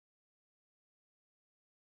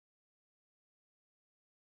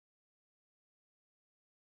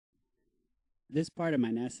This part of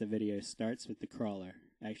my NASA video starts with the crawler.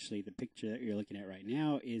 Actually, the picture that you're looking at right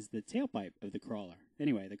now is the tailpipe of the crawler.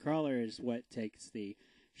 Anyway, the crawler is what takes the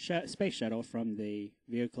space shuttle from the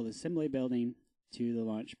vehicle assembly building to the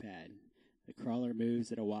launch pad. The crawler moves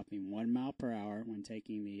at a whopping 1 mile per hour when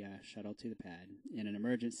taking the shuttle to the pad. In an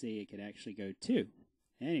emergency, it could actually go 2.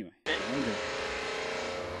 Anyway,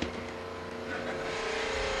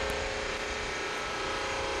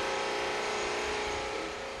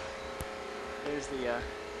 there's the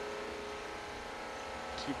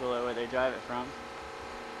cupola where they drive it from.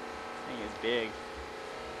 This thing is big.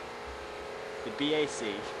 The BAC.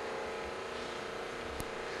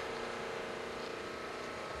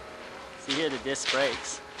 See here the disc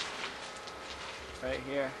brakes. Right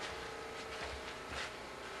here.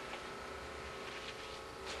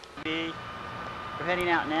 We're heading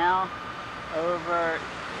out now over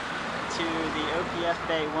to the OPF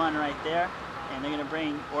Bay 1 right there. And they're going to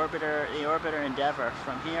bring the orbiter Endeavour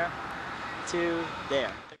from here to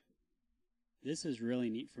there. This is really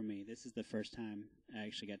neat for me. This is the first time I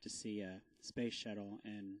actually got to see a space shuttle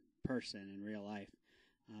in person, in real life.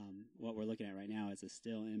 What we're looking at right now is a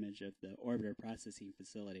still image of the orbiter processing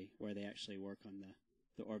facility where they actually work on the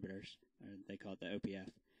orbiters, or they call it the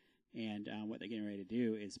OPF. And what they're getting ready to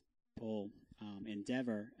do is pull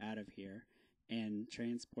Endeavour out of here and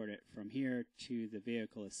transport it from here to the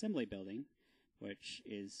vehicle assembly building, which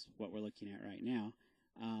is what we're looking at right now,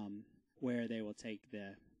 where they will take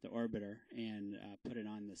the orbiter and put it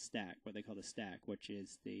on the stack, what they call the stack, which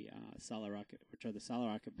is the solid rocket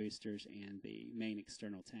boosters and the main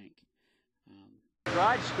external tank.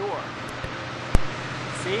 Garage door.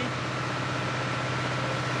 See?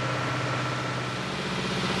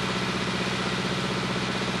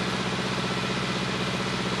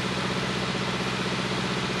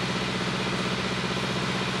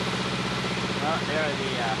 Well, there are the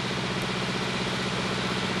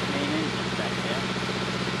main engines back there.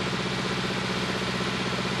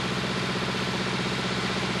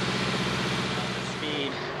 The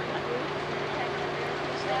speed.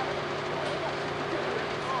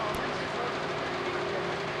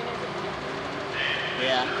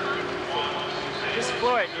 Yeah. Just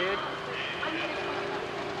floor it, dude.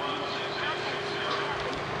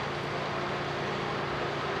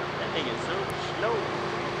 That thing is so slow.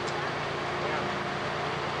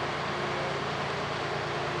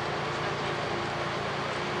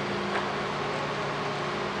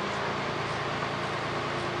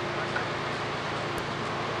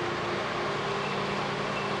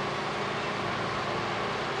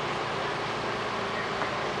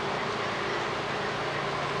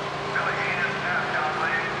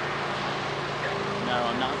 No,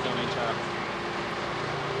 I'm not filming trucks.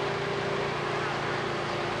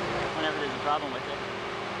 Whenever there's a problem with it.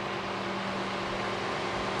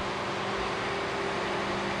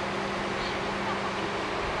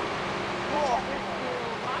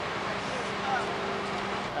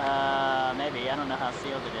 Maybe. I don't know how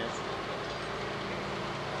sealed it is.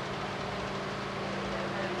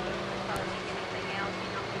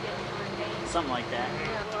 Something like that.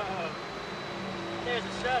 Whoa. There's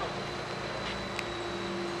a shuttle.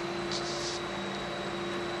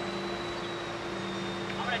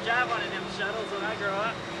 I'm gonna drive one of them shuttles when I grow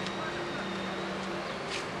up.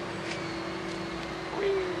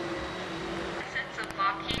 Renaissance of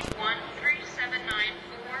Lockheed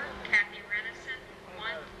 13794, Kathy Renison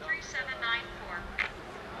 13794.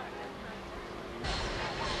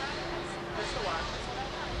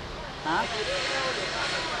 Huh?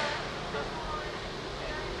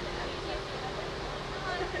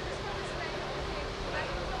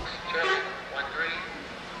 Charlie,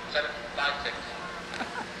 13756.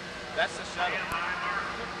 That's the shuttle.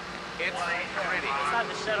 It's pretty. It's not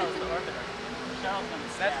the shuttle, it's the orbiter. The shuttle's on the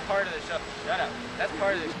stack. That's part of the shuttle. Shut up. That's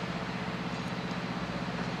part of the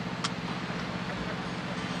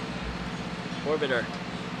Orbiter.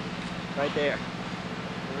 Right there.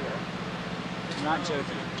 I'm not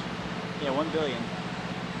joking. Yeah, 1 billion.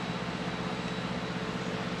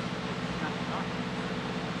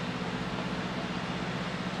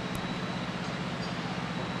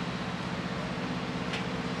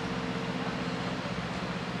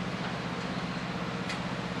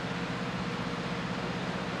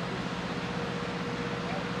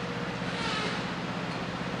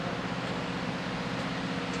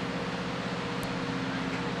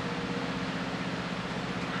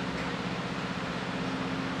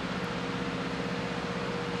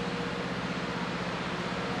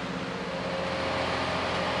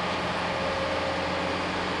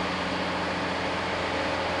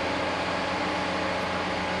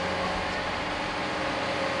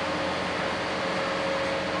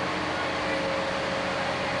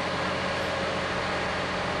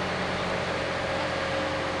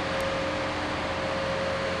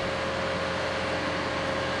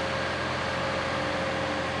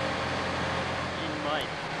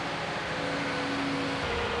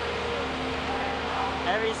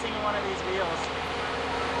 every single one of these wheels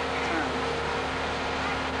turns.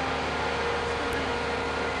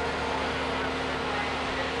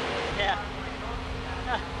 Yeah.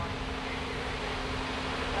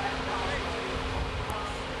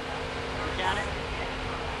 You count it?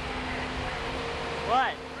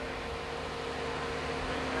 What?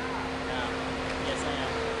 No. Yes, I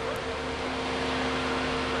am.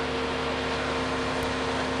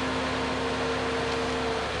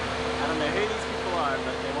 I don't know who these people are,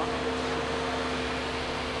 but they want me to.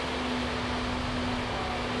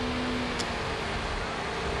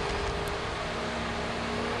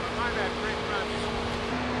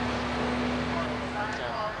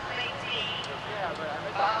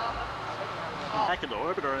 Back in the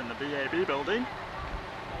orbiter in the VAB building.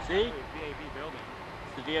 See? VAB building.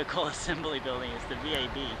 It's the Vehicle Assembly Building. It's the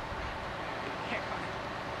VAB.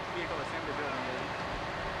 Vehicle assembly building.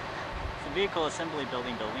 It's the Vehicle Assembly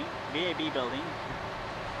Building. VAB building.